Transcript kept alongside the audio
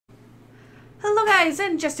Hello guys,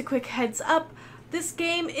 and just a quick heads up, this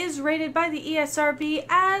game is rated by the ESRB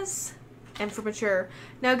as and for mature.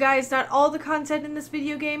 Now guys, not all the content in this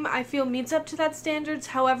video game I feel meets up to that standards,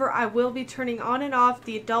 however I will be turning on and off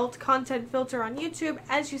the adult content filter on YouTube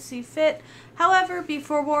as you see fit. However, be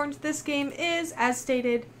forewarned, this game is, as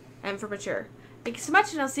stated, and for mature. Thank you so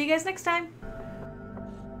much, and I'll see you guys next time.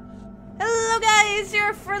 Hello guys,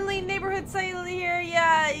 your friendly neighborhood sailor here.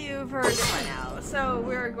 Yeah, you've heard it by now. So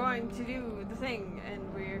we're going to do the thing,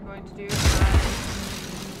 and we're going to do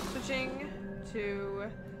switching to.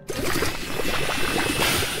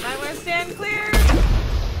 I want to stand clear.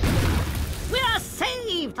 We are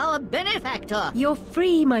saved, our benefactor. You're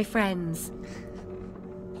free, my friends.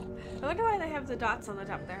 I wonder why they have the dots on the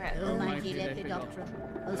top of their head. Almighty Lepidoptera,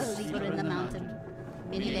 O sleeper in the mountain,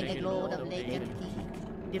 many-legged lord of lake and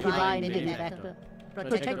peak, divine benefactor,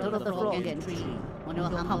 protector of the frog and tree, on your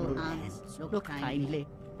humble hands, look kindly.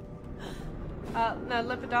 No,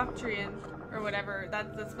 Lepidopterian, or whatever.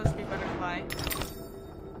 That's supposed to be butterfly.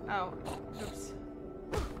 Oh, oops.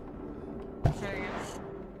 Try it again.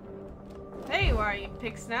 Hey, why are you,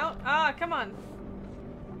 pig snout? Ah, come on.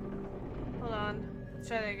 Hold on. Let's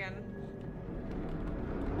try that again.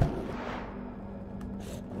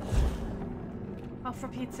 Oh, for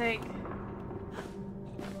Pete's sake.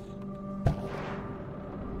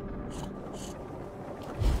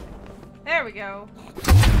 There we go.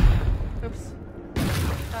 Oops.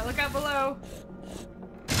 Look out below.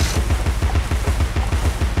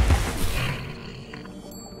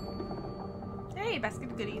 Hey, basket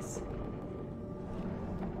of goodies.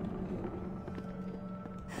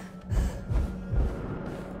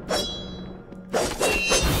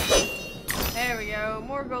 There we go.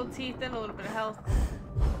 More gold teeth and a little bit of health.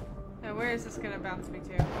 Now, where is this gonna bounce me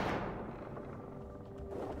to?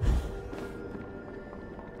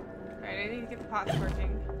 Alright, I need to get the pots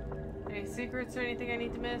working. Any secrets or anything I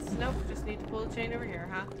need to miss? Nope, just need to pull the chain over here,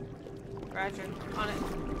 huh? Roger, on it.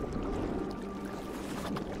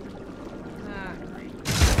 Ah, great.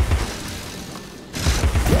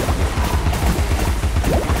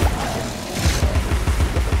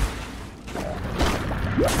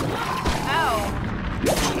 Ow!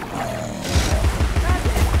 God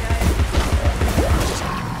damn it, guys.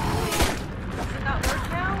 Does it not work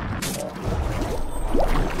now?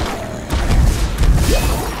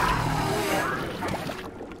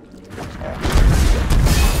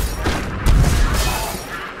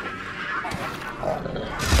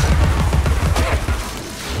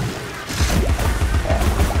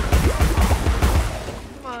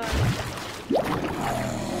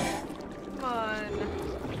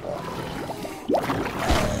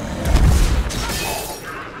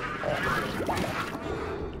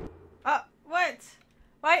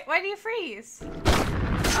 Why do you freeze? Oh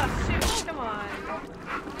shoot, come on. Come on.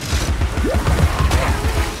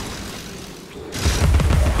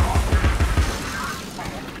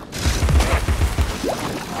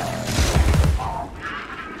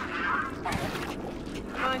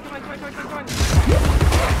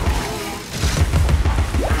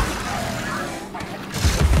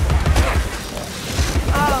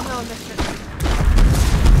 Oh no, I missed it.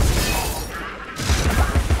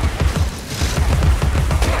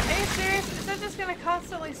 Is that just gonna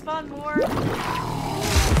constantly spawn more?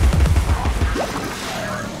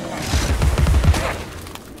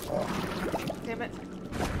 Damn it.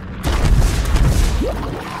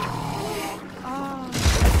 Oh.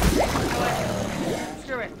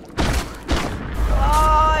 Screw it.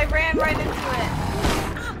 Oh, I ran right into it.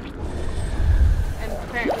 And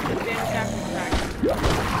apparently took damage after the fact.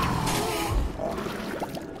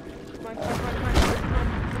 Come on.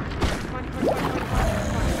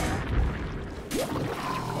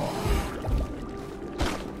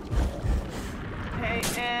 Okay,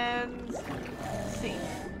 and see.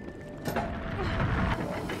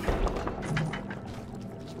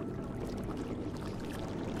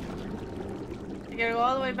 You gotta go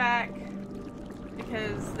all the way back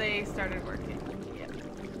because they started working. Yep.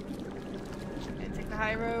 And take the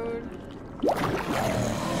high road. Oh,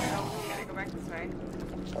 gotta go back this way.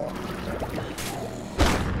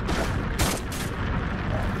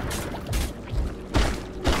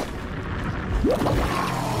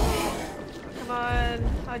 Come on.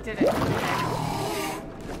 I did it.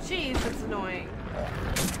 Jeez, that's annoying.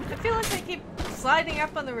 I feel like I keep sliding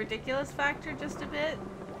up on the ridiculous factor just a bit.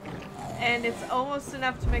 And it's almost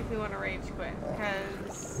enough to make me want to rage quit.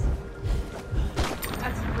 Because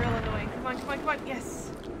that's real annoying. Come on.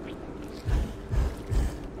 Yes.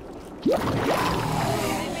 Leave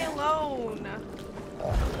me alone.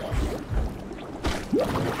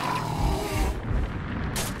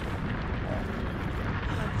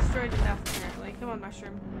 I've destroyed enough here. Come on,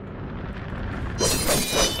 mushroom.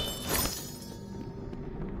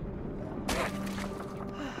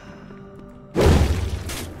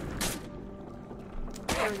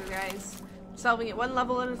 There we go, guys. Solving it one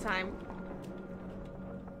level at a time.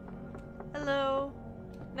 Hello.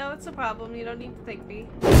 No, it's a problem. You don't need to thank me.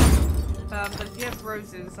 But if you have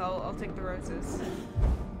roses, I'll take the roses.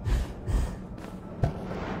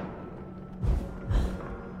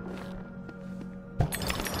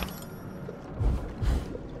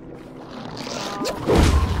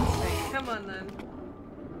 Oh, come on then.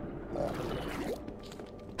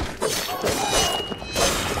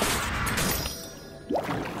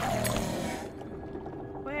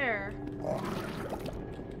 Where?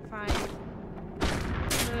 Fine.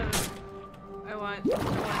 I want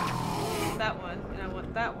that one, and I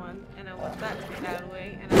want that one, and I want that to get out of the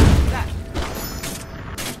way, and I want that.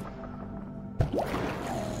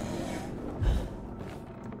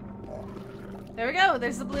 There we go,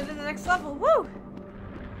 there's the blue to the next level, woo!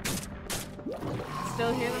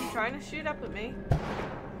 Still hear them trying to shoot up at me.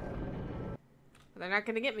 But they're not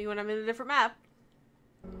gonna get me when I'm in a different map.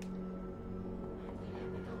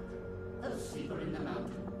 A sleeper in the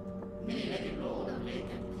mountain, many-legged lord of lake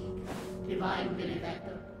and peak, divine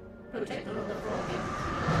benefactor, protector of the frog and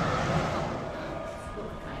tree,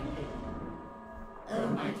 kindly.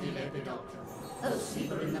 Almighty lepidopter, a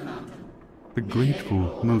sleeper in the mountain. The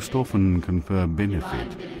grateful most often confer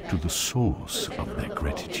benefit to the source of their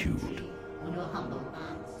gratitude.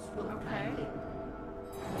 Okay.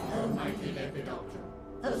 Almighty lepidopter,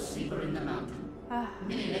 a sleeper in the mountain,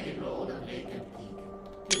 many-legged lord of lake and peak,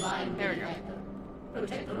 divine benefactor,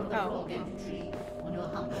 protector of the frog and tree, on your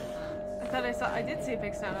humble hands. I thought I did see a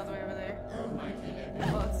big snout all the way over there.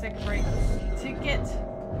 Well, let's take a break to get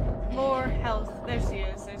more health. There she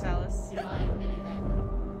is. There's Alice. You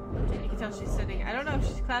can tell she's sitting. I don't know if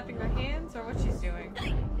she's clapping her hands or what she's doing.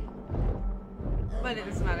 But it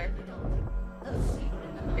doesn't matter.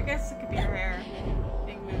 I guess it could be her hair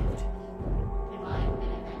being moved.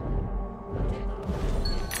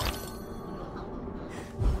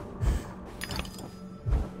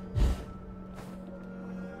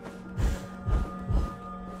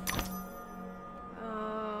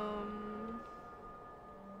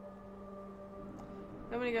 You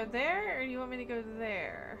want me to go there, or do you want me to go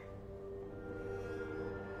there?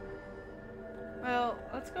 Well,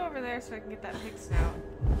 let's go over there so I can get that pig snout.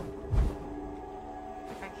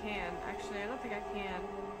 If I can. Actually, I don't think I can.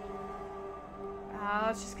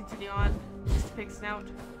 Let's just continue on. Just a pig snout.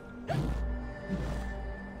 Okay,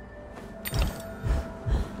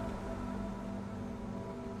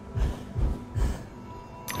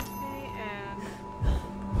 and...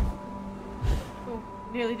 Oh,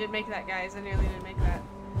 nearly did make that, guys. I nearly did make that.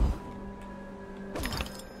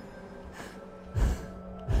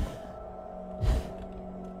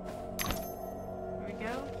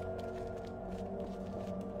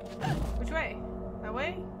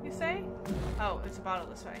 Oh, there's a bottle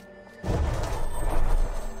this way.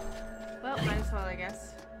 Well, might as well, I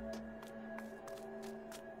guess.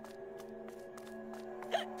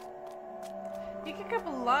 You kick up a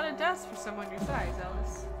lot of dust for someone your size,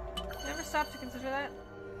 Alice. Never stop to consider that?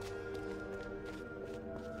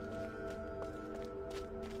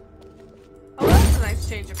 Oh, that's a nice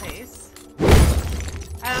change of pace.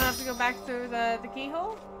 I don't have to go back through the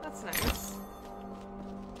keyhole? That's nice.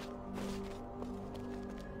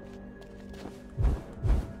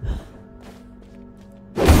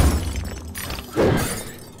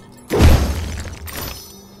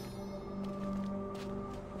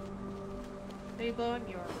 Blowing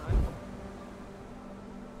your run.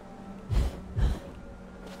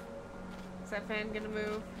 Is that fan gonna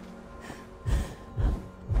move?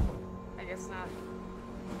 I guess not.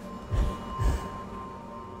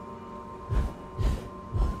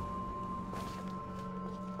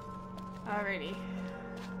 Alrighty.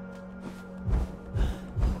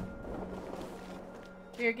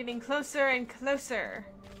 We are getting closer and closer.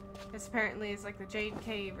 This apparently is like the Jade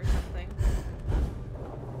Cave or something.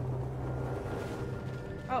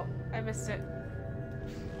 Oh, I missed it.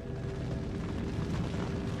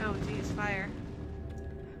 Oh, geez, fire.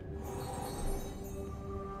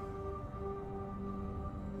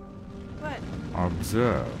 What?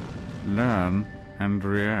 Observe, learn, and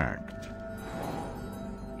react.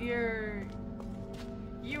 You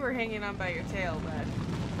were hanging on by your tail, bud.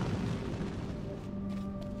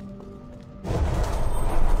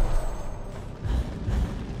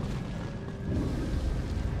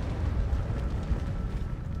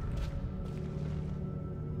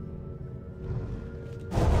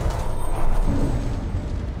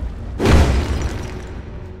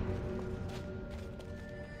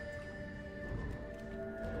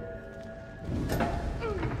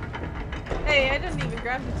 didn't even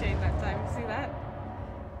grab the chain that time. You see that?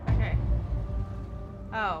 Okay.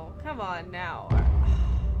 Oh, come on now.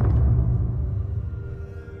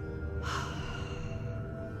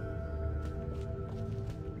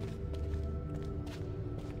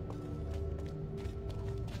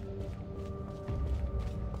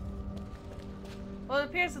 Well, it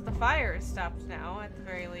appears that the fire is stopped now, at the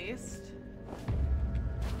very least.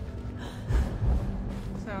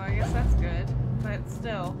 So I guess that's good, but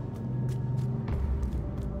still.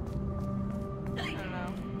 I don't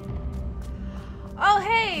know. Oh,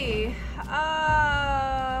 hey!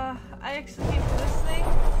 I actually came for this thing,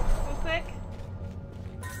 real quick.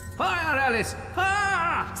 Fire, Alice!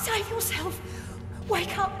 Fire! Save yourself!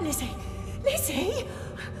 Wake up, Lizzie! Lizzie!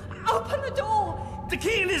 Open the door! The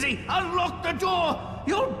key, Lizzie! Unlock the door!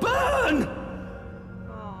 You'll burn!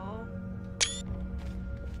 Oh.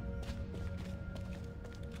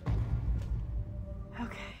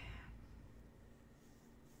 Okay.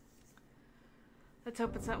 Let's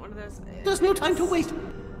hope it's not one of those. There's no time to waste.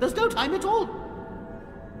 There's no time at all.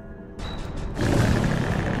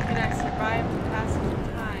 Can I survive the passage of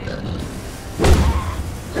time?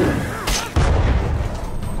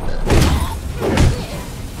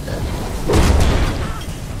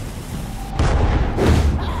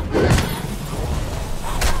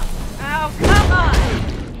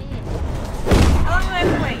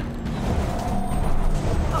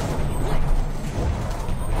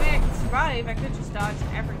 I could just dodge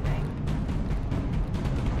everything.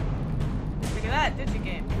 Look at that, did you,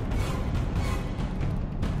 game?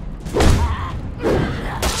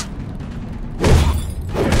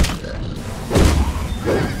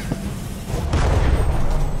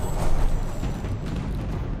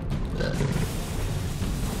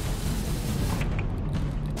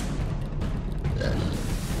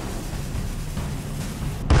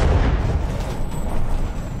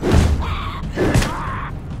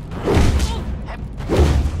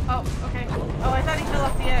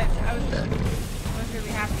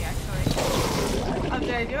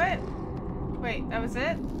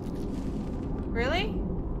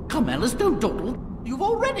 Come, Alice, don't dawdle. You've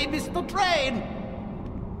already missed the train.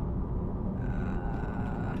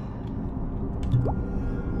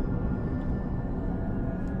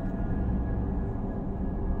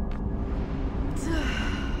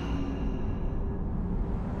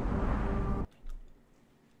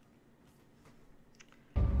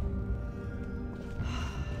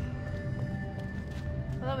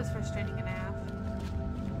 Well, that was frustrating and a half.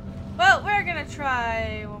 Well, we're gonna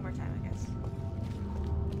try one more time.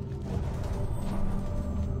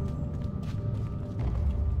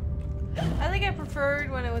 I think I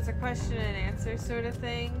preferred when it was a question and answer sort of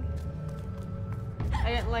thing.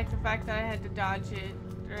 I didn't like the fact that I had to dodge it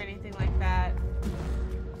or anything like that.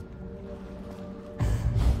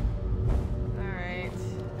 Alright.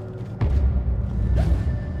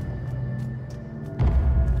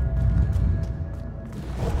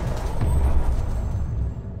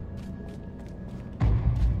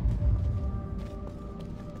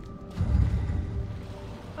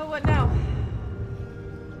 Oh, what now?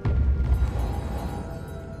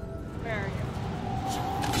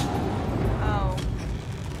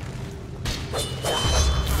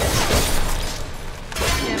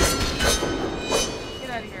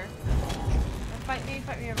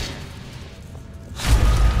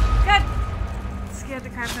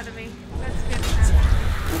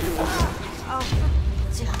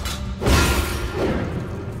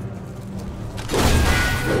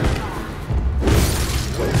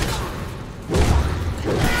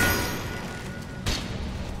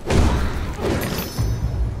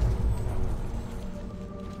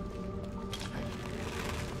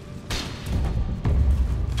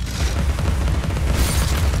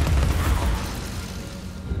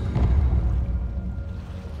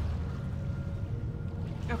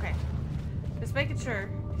 Sure,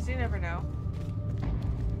 because you never know.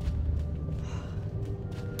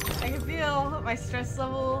 I can feel my stress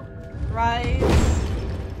level rise.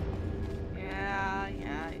 Yeah.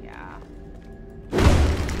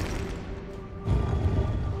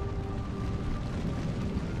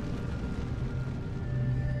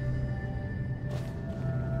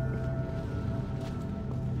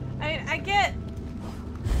 I mean, I get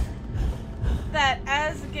that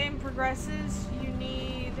as the game progresses, you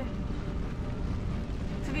need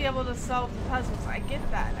to be able to solve the puzzles. I get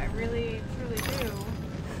that. I really, truly do.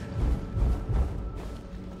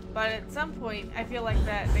 But at some point, I feel like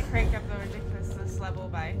that they crank up the ridiculousness level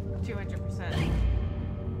by 200%.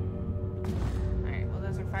 Alright, well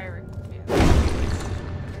those are firing. Yeah,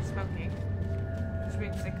 they're smoking. Which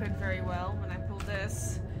means they could very well when I pull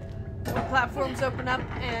this. The platforms open up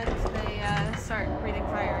and they start breathing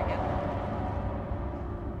fire again.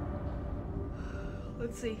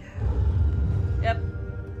 Let's see. Yep.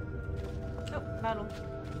 Oh, battle.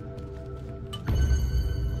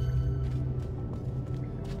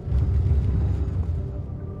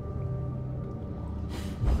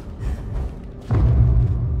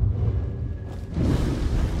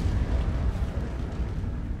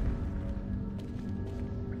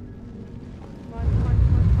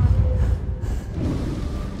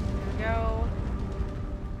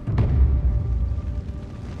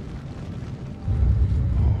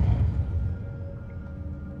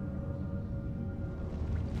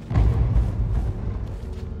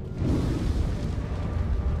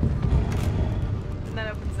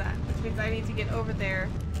 I need to get over there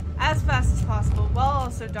as fast as possible while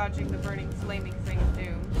also dodging the burning, flaming thing of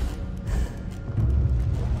doom.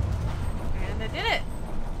 And I did it!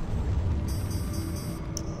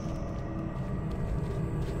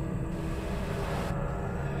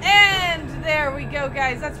 And there we go,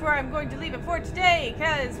 guys. That's where I'm going to leave it for today,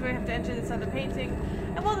 because we have to enter this other painting.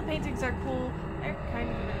 And while the paintings are cool, they're kind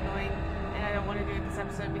of annoying. And I don't want to do it this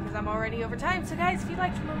episode because I'm already over time. So guys, if you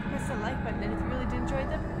liked, remember to press that like button. And if you really did enjoy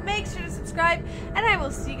them, make sure to subscribe. And I will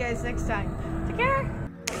see you guys next time. Take care.